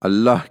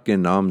اللہ کے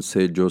نام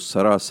سے جو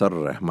سراسر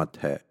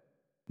رحمت ہے،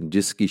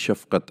 جس کی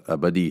شفقت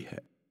ابدی ہے۔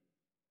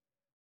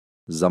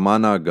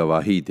 زمانہ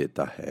گواہی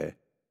دیتا ہے،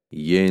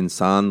 یہ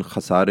انسان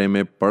خسارے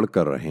میں پڑ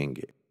کر رہیں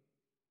گے۔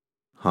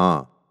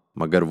 ہاں،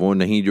 مگر وہ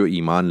نہیں جو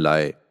ایمان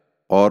لائے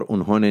اور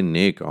انہوں نے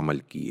نیک عمل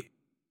کیے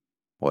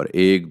اور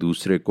ایک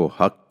دوسرے کو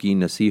حق کی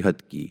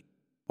نصیحت کی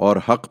اور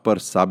حق پر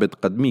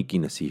ثابت قدمی کی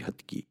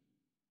نصیحت کی۔